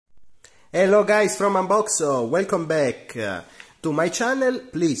Hello guys from Unboxo, welcome back to my channel.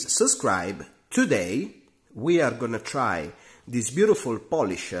 Please subscribe. Today we are gonna try this beautiful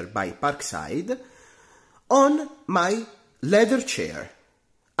polisher by Parkside on my leather chair.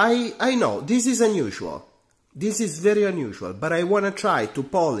 I know this is unusual, this is very unusual, but I wanna try to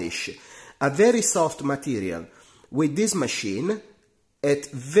polish a very soft material with this machine at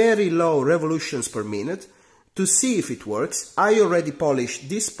very low revolutions per minute to see if it works. I already polished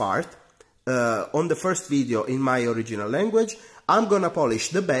this part on the first video in my original language. I'm gonna polish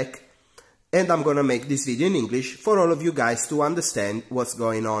the back and I'm gonna make this video in English for all of you guys to understand what's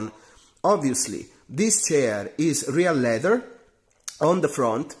going on. Obviously, this chair is real leather on the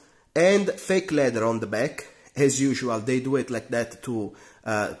front and fake leather on the back. As usual, they do it like that to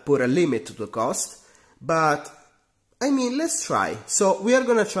put a limit to the cost. But, I mean, let's try. So, we are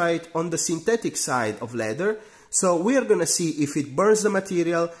gonna try it on the synthetic side of leather. So we are gonna see if it burns the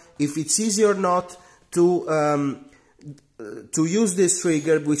material, if it's easy or not to use this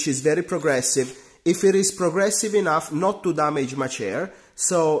trigger, which is very progressive, if it is progressive enough not to damage my chair,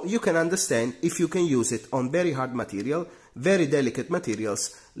 so you can understand if you can use it on very hard material, very delicate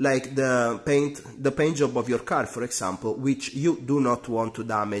materials, like the paint job of your car, for example, which you do not want to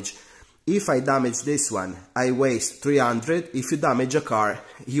damage. If I damage this one, I waste 300. If you damage a car,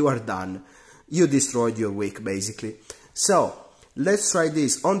 you are done. You destroyed your week, basically. So, let's try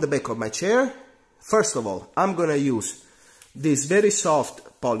this on the back of my chair. First of all, I'm gonna use this very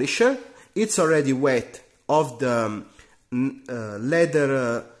soft polisher. It's already wet of the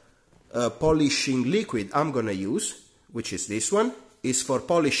leather polishing liquid I'm gonna use, which is this one. It's for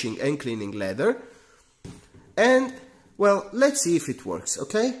polishing and cleaning leather. And, well, let's see if it works,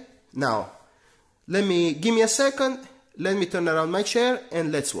 okay? Now, give me a second, let me turn around my chair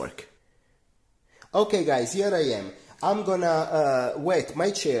and let's work. Okay guys, here I am. I'm gonna wet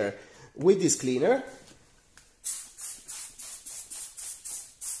my chair with this cleaner.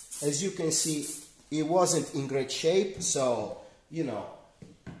 As you can see, it wasn't in great shape, so, you know,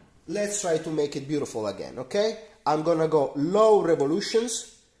 let's try to make it beautiful again, okay? I'm gonna go low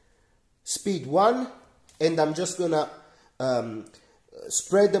revolutions, speed 1, and I'm just gonna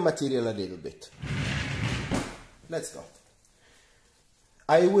spread the material a little bit. Let's go.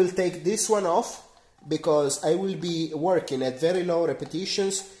 I will take this one off because I will be working at very low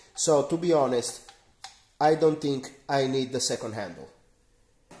repetitions, so to be honest, I don't think I need the second handle.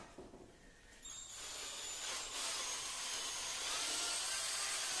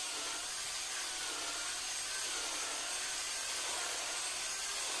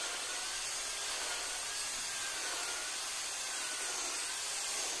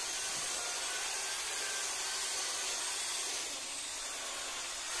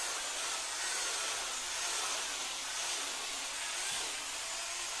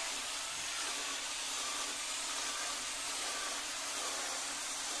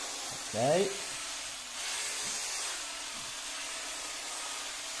 Okay.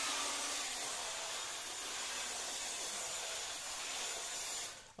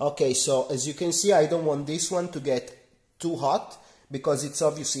 Okay, so as you can see, I don't want this one to get too hot because it's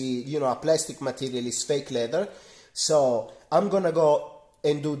obviously, you know, a plastic material, is fake leather. So I'm gonna go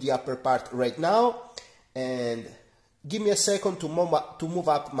and do the upper part right now, and give me a second to move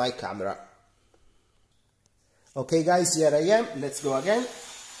up my camera. Okay guys, here I am, let's go again.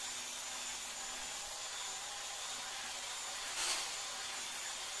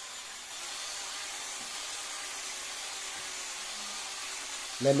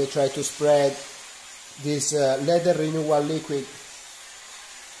 Let me try to spread this leather renewal liquid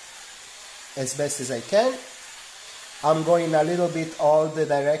as best as I can. I'm going a little bit all the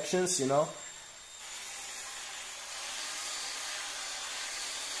directions, you know.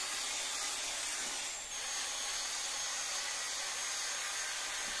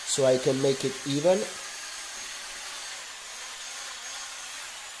 So I can make it even.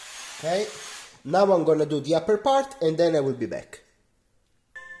 Okay. Now I'm gonna do the upper part and then I will be back.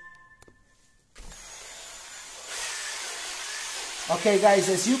 Okay guys,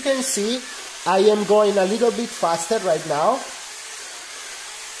 as you can see, I am going a little bit faster right now.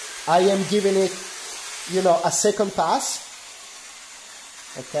 I am giving it, you know, a second pass.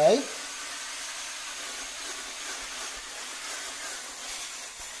 Okay.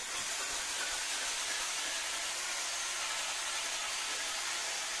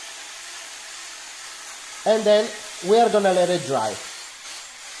 And then we are gonna let it dry.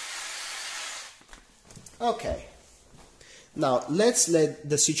 Okay. Now, let's let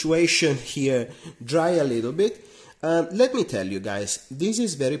the situation here dry a little bit. Let me tell you guys, this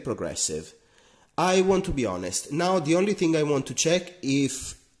is very progressive. I want to be honest. Now, the only thing I want to check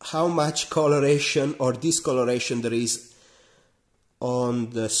if how much coloration or discoloration there is on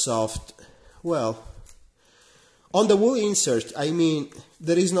the soft, well, on the wool insert. I mean,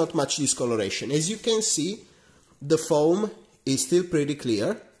 there is not much discoloration. As you can see, the foam is still pretty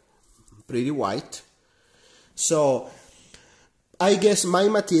clear, pretty white. So I guess my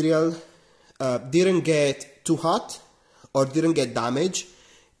material didn't get too hot or didn't get damaged,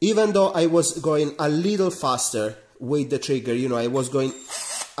 even though I was going a little faster with the trigger, you know, I was going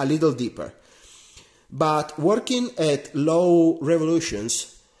a little deeper. But working at low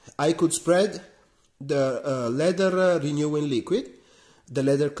revolutions, I could spread the leather renewing liquid, the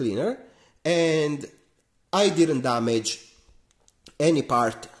leather cleaner, and I didn't damage any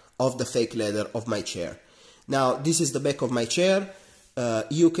part of the fake leather of my chair. Now, this is the back of my chair.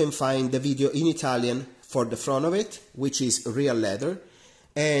 You can find the video in Italian for the front of it, which is real leather.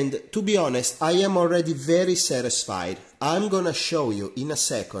 And to be honest, I am already very satisfied. I'm gonna show you in a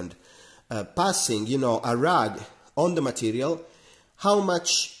second, passing, you know, a rag on the material, how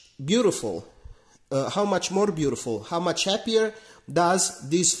much beautiful, how much more beautiful, how much happier does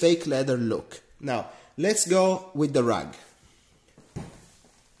this fake leather look. Now, let's go with the rag.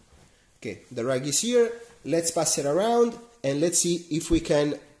 Okay, the rag is here. Let's pass it around and let's see if we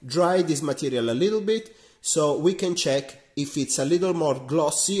can dry this material a little bit so we can check if it's a little more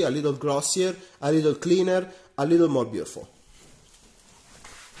glossy, a little glossier, a little cleaner, a little more beautiful.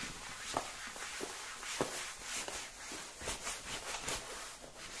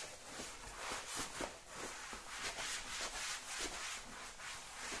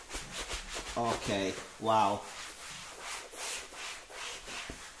 Okay, wow.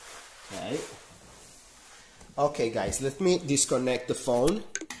 Okay. Okay guys, let me disconnect the phone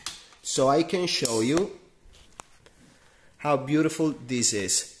so I can show you how beautiful this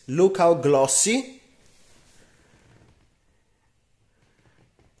is. Look how glossy.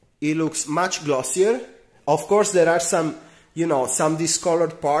 It looks much glossier. Of course there are some, you know, some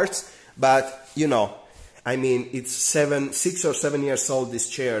discolored parts, but you know, I mean, it's 6 or 7 years old, this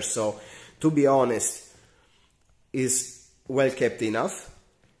chair, so to be honest, is well kept enough.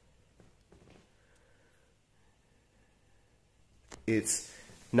 It's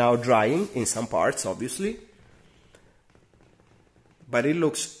now drying in some parts, obviously, but it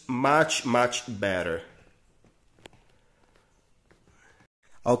looks much, much better.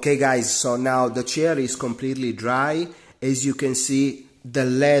 Okay guys, so now the chair is completely dry. As you can see, the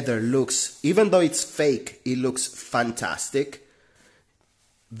leather looks, even though it's fake, it looks fantastic.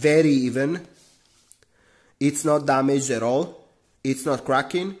 Very even. It's not damaged at all. It's not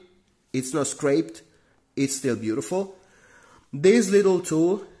cracking. It's not scraped. It's still beautiful. This little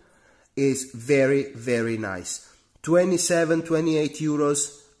tool is very, very nice. 27, 28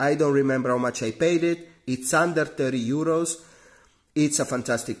 euros. I don't remember how much I paid it. It's under 30 euros. It's a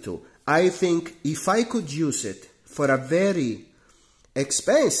fantastic tool. I think if I could use it for a very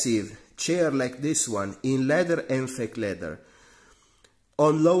expensive chair like this one, in leather and fake leather,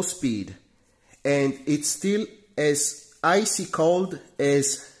 on low speed, and it's still as icy cold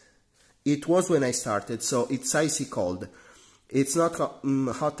as it was when I started, so it's icy cold. It's not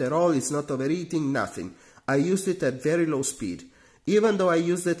hot at all, it's not overheating, nothing. I used it at very low speed. Even though I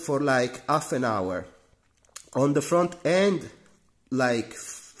used it for like half an hour, on the front end, like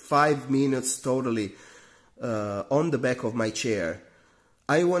 5 minutes totally on the back of my chair,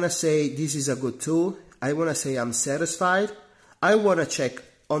 I want to say this is a good tool. I want to say I'm satisfied. I want to check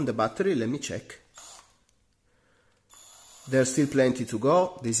on the battery. Let me check. There's still plenty to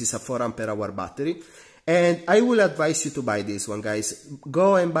go. This is a 4 ampere hour battery. And I will advise you to buy this one, guys.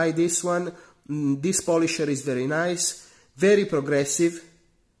 Go and buy this one. This polisher is very nice, very progressive.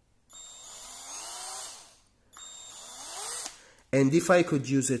 And if I could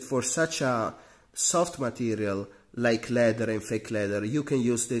use it for such a soft material like leather and fake leather, you can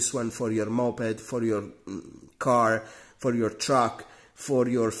use this one for your moped, for your car, for your truck, for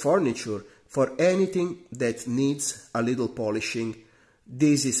your furniture, for anything that needs a little polishing.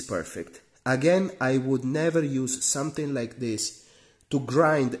 This is perfect. Again, I would never use something like this to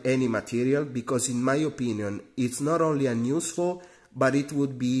grind any material, because in my opinion, it's not only unuseful, but it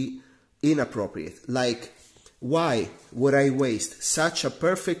would be inappropriate. Like, why would I waste such a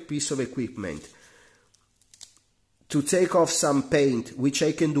perfect piece of equipment to take off some paint, which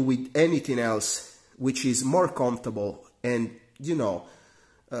I can do with anything else, which is more comfortable and, you know,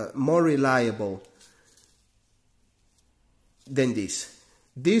 more reliable than this?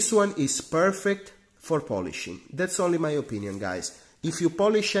 This one is perfect for polishing. That's only my opinion, guys. If you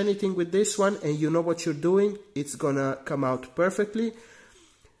polish anything with this one and you know what you're doing, it's gonna come out perfectly.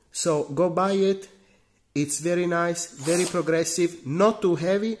 So go buy it. It's very nice, very progressive, not too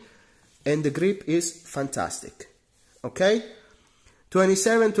heavy, and the grip is fantastic. Okay?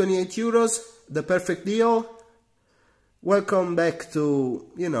 27, 28 euros, the perfect deal. Welcome back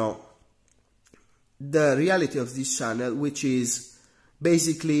to, the reality of this channel, which is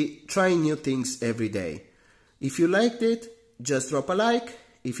basically trying new things every day. If you liked it, just drop a like.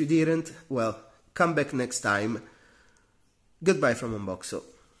 If you didn't, well, come back next time. Goodbye from Unboxo.